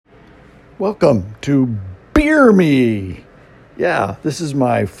Welcome to Beer Me. Yeah, this is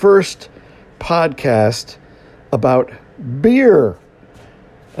my first podcast about beer.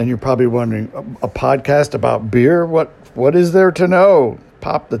 And you're probably wondering, a podcast about beer? What is there to know?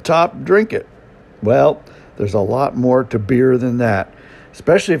 Pop the top, drink it. Well, there's a lot more to beer than that.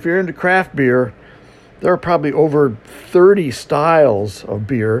 Especially if you're into craft beer, there are probably over 30 styles of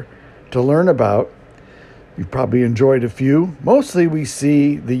beer to learn about. You've probably enjoyed a few. Mostly we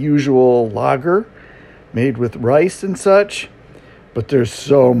see the usual lager made with rice and such, but there's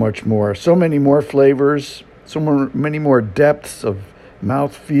so much more, so many more flavors, many more depths of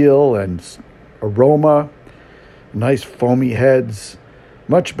mouthfeel and aroma, nice foamy heads,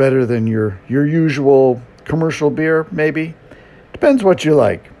 much better than your usual commercial beer, maybe. Depends what you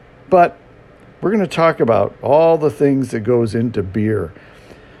like. But we're going to talk about all the things that goes into beer.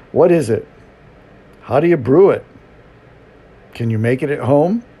 What is it? How do you brew it? Can you make it at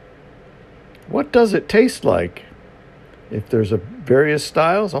home? What does it taste like? If there's various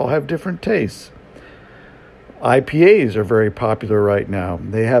styles, all have different tastes. IPAs are very popular right now.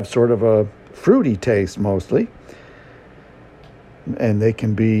 They have sort of a fruity taste mostly. And they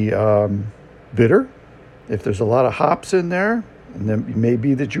can be bitter if there's a lot of hops in there. And then it may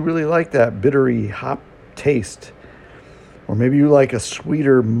be that you really like that bittery hop taste. Or maybe you like a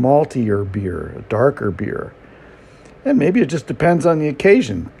sweeter, maltier beer, a darker beer. And maybe it just depends on the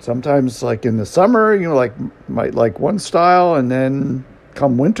occasion. Sometimes, like in the summer, might like one style, and then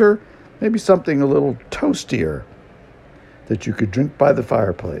come winter, maybe something a little toastier that you could drink by the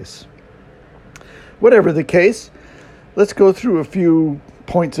fireplace. Whatever the case, let's go through a few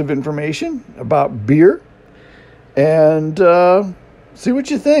points of information about beer and see what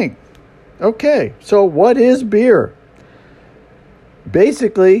you think. Okay, so what is beer?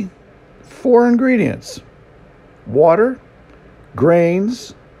 Basically, 4 ingredients: water,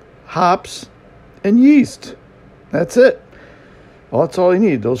 grains, hops, and yeast. That's it. Well, that's all you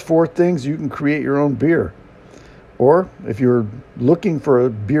need. Those 4 things, you can create your own beer. Or if you're looking for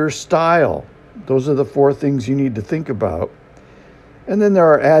a beer style, those are the 4 things you need to think about. And then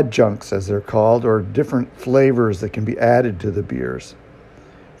there are adjuncts, as they're called, or different flavors that can be added to the beers.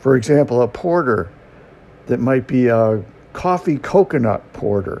 For example, a porter that might be a coffee coconut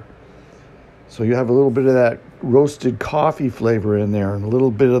porter. So you have a little bit of that roasted coffee flavor in there and a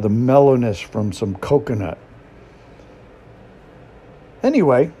little bit of the mellowness from some coconut.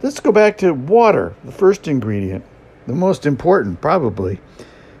 Anyway, let's go back to water, the first ingredient, the most important probably,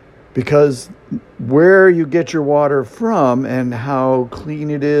 because where you get your water from and how clean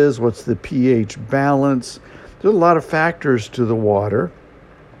it is, what's the pH balance, there's a lot of factors to the water.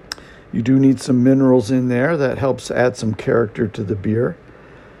 You do need some minerals in there that helps add some character to the beer.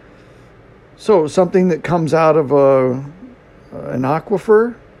 So something that comes out of an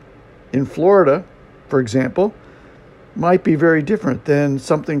aquifer in Florida, for example, might be very different than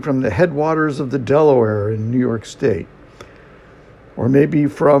something from the headwaters of the Delaware in New York State, or maybe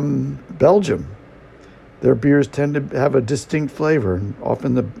from Belgium. Their beers tend to have a distinct flavor, and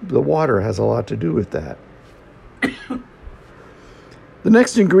often the water has a lot to do with that. The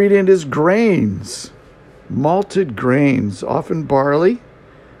next ingredient is grains, malted grains, often barley,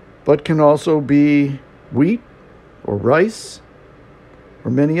 but can also be wheat or rice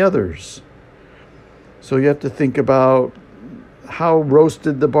or many others. So you have to think about how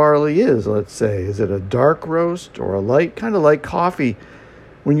roasted the barley is, let's say. Is it a dark roast or a light? Kind of like coffee.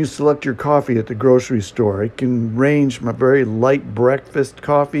 When you select your coffee at the grocery store, it can range from a very light breakfast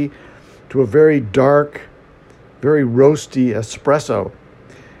coffee to a very dark, very roasty espresso.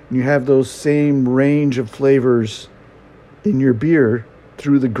 And you have those same range of flavors in your beer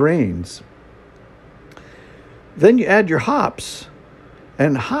through the grains. Then you add your hops.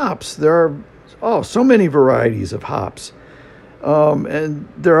 And hops, there are so many varieties of hops. And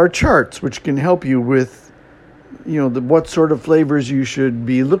there are charts which can help you with, what sort of flavors you should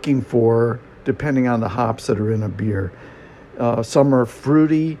be looking for depending on the hops that are in a beer. Some are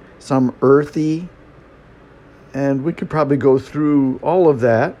fruity, some earthy. And we could probably go through all of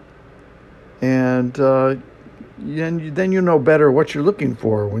that. And then you know better what you're looking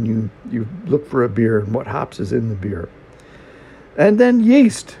for when you look for a beer and what hops is in the beer. And then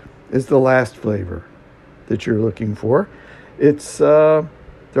yeast is the last flavor that you're looking for. It's there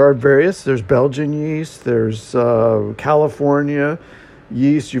are various. There's Belgian yeast. There's California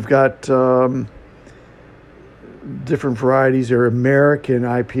yeast. You've got different varieties. Your American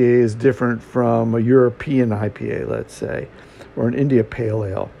IPA is different from a European IPA, let's say, or an India Pale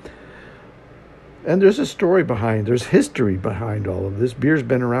Ale. And there's a story behind, there's history behind all of this. Beer's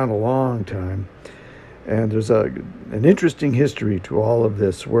been around a long time. And there's an interesting history to all of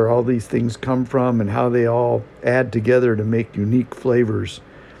this, where all these things come from and how they all add together to make unique flavors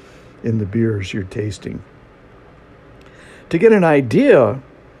in the beers you're tasting. To get an idea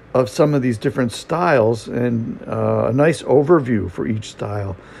of some of these different styles and a nice overview for each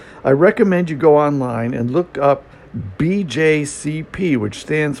style, I recommend you go online and look up BJCP, which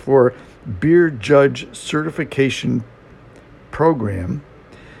stands for Beer Judge Certification Program.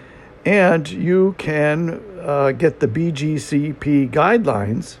 And you can get the BJCP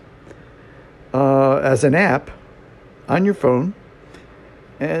guidelines as an app on your phone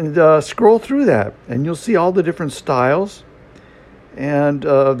and scroll through that. And you'll see all the different styles. And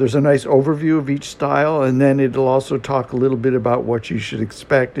there's a nice overview of each style. And then it'll also talk a little bit about what you should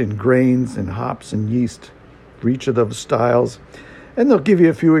expect in grains and hops and yeast for each of those styles. And they'll give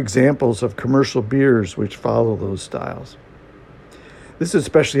you a few examples of commercial beers which follow those styles. This is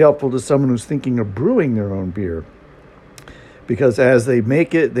especially helpful to someone who's thinking of brewing their own beer, because as they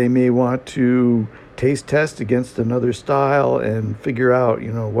make it, they may want to taste test against another style and figure out,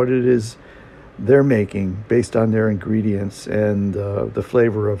 what it is they're making based on their ingredients and the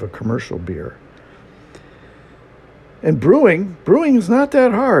flavor of a commercial beer. And brewing is not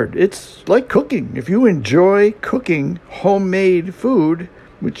that hard. It's like cooking. If you enjoy cooking homemade food,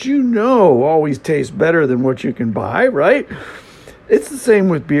 which always tastes better than what you can buy, right? It's the same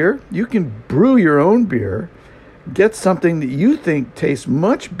with beer. You can brew your own beer, get something that you think tastes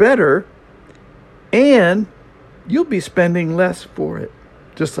much better, and you'll be spending less for it,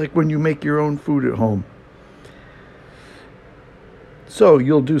 just like when you make your own food at home. So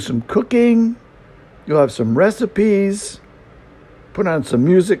you'll do some cooking, you'll have some recipes, put on some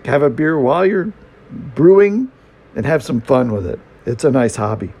music, have a beer while you're brewing, and have some fun with it. It's a nice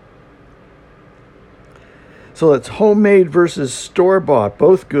hobby. So it's homemade versus store-bought,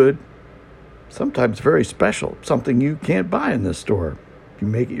 both good, sometimes very special, something you can't buy in the store. You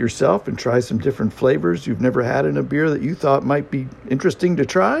make it yourself and try some different flavors you've never had in a beer that you thought might be interesting to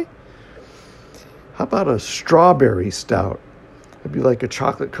try. How about a strawberry stout? It'd be like a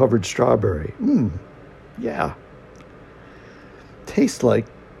chocolate-covered strawberry. Yeah. Tastes like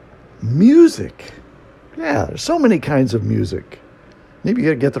music. Yeah, there's so many kinds of music. Maybe you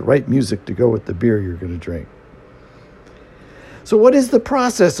got to get the right music to go with the beer you're going to drink. So what is the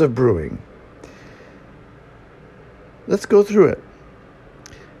process of brewing? Let's go through it.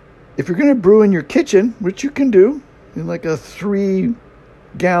 If you're going to brew in your kitchen, which you can do in like a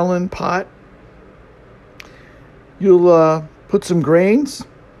 3-gallon pot, you'll put some grains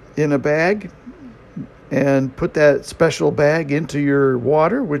in a bag and put that special bag into your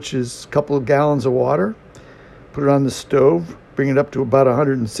water, which is a couple of gallons of water. Put it on the stove, bring it up to about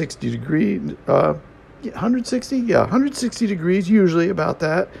 160 degrees. 160? Yeah, 160 degrees, usually about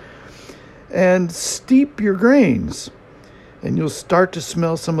that. And steep your grains. And you'll start to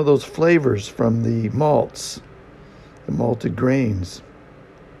smell some of those flavors from the malts, the malted grains.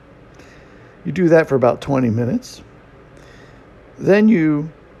 You do that for about 20 minutes. Then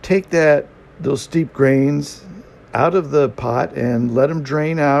you take those steep grains out of the pot and let them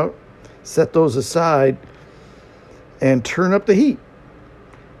drain out, set those aside, and turn up the heat.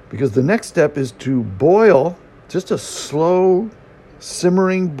 Because the next step is to boil, just a slow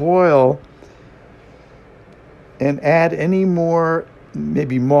simmering boil, and add any more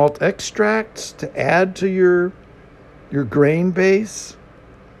maybe malt extracts to add to your grain base,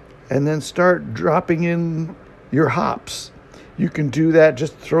 and then start dropping in your hops. You can do that,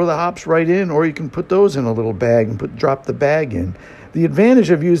 just throw the hops right in, or you can put those in a little bag and drop the bag in. The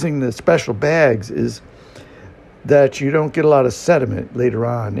advantage of using the special bags is that you don't get a lot of sediment later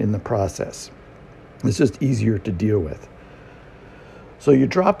on in the process. It's just easier to deal with. So you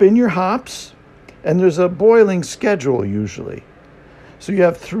drop in your hops, and there's a boiling schedule usually. So you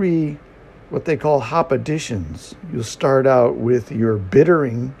have 3, what they call hop additions. You'll start out with your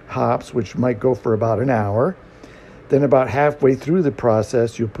bittering hops, which might go for about an hour. Then about halfway through the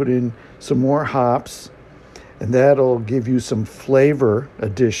process, you'll put in some more hops, and that'll give you some flavor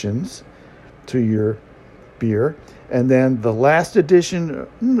additions to your beer. And then the last addition,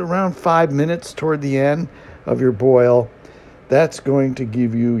 around 5 minutes toward the end of your boil, that's going to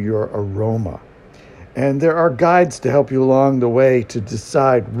give you your aroma. And there are guides to help you along the way to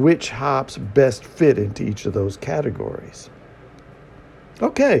decide which hops best fit into each of those categories.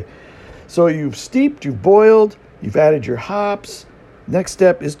 Okay, so you've steeped, you've boiled, you've added your hops. Next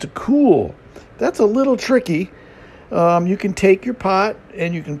step is to cool. That's a little tricky. You can take your pot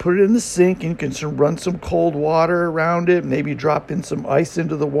and you can put it in the sink, and you can run some cold water around it, maybe drop in some ice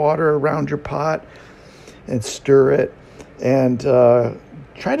into the water around your pot and stir it, and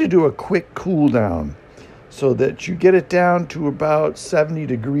try to do a quick cool down. so that you get it down to about 70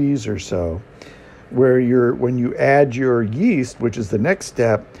 degrees or so, where when you add your yeast, which is the next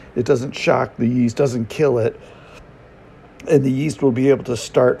step, it doesn't shock the yeast, doesn't kill it, and the yeast will be able to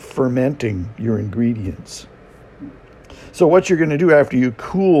start fermenting your ingredients. So what you're going to do after you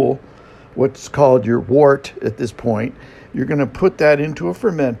cool what's called your wort at this point, you're going to put that into a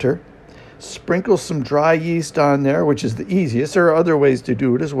fermenter, sprinkle some dry yeast on there, which is the easiest. There are other ways to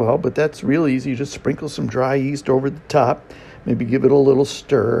do it as well, but that's real easy. Just sprinkle some dry yeast over the top, maybe give it a little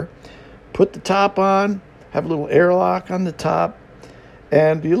stir. Put the top on, have a little airlock on the top,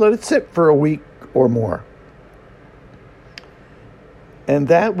 and you let it sit for a week or more. And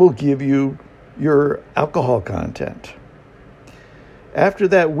that will give you your alcohol content. After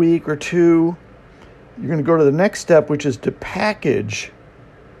that week or two, you're going to go to the next step, which is to package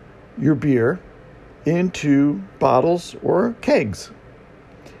your beer into bottles or kegs.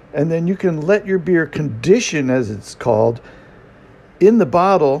 And then you can let your beer condition, as it's called, in the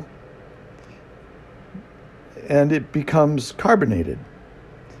bottle, and it becomes carbonated.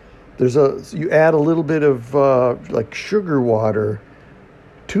 You add a little bit of like sugar water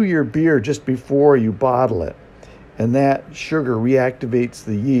to your beer just before you bottle it. And that sugar reactivates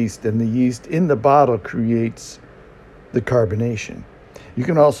the yeast, and the yeast in the bottle creates the carbonation. You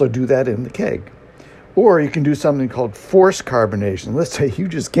can also do that in the keg. Or you can do something called forced carbonation. Let's say you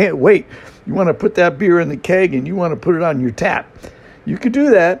just can't wait. You want to put that beer in the keg and you want to put it on your tap. You could do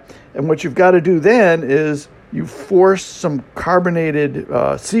that. And what you've got to do then is you force some carbonated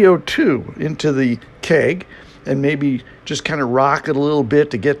CO2 into the keg and maybe just kind of rock it a little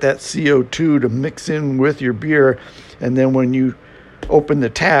bit to get that CO2 to mix in with your beer. And then when you open the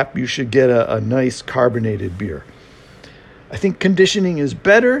tap, you should get a nice carbonated beer. I think conditioning is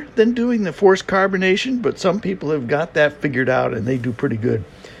better than doing the forced carbonation, but some people have got that figured out and they do pretty good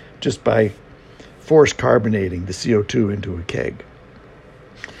just by forced carbonating the CO2 into a keg.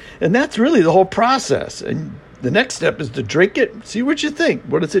 And that's really the whole process. And the next step is to drink it, see what you think.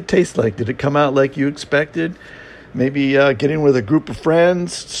 What does it taste like? Did it come out like you expected? Maybe get in with a group of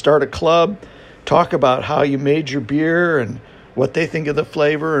friends, start a club, talk about how you made your beer and what they think of the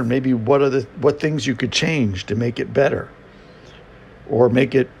flavor, and maybe what things you could change to make it better or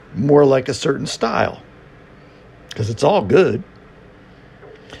make it more like a certain style, because it's all good.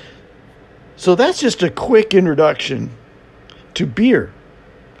 So that's just a quick introduction to beer.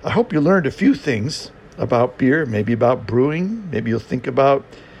 I hope you learned a few things about beer, maybe about brewing. Maybe you'll think about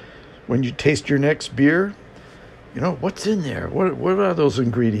when you taste your next beer, what's in there? What are those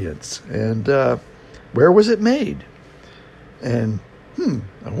ingredients? And where was it made? And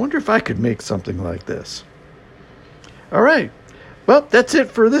I wonder if I could make something like this. All right. Well, that's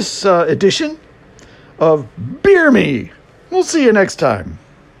it for this edition of Beer Me. We'll see you next time.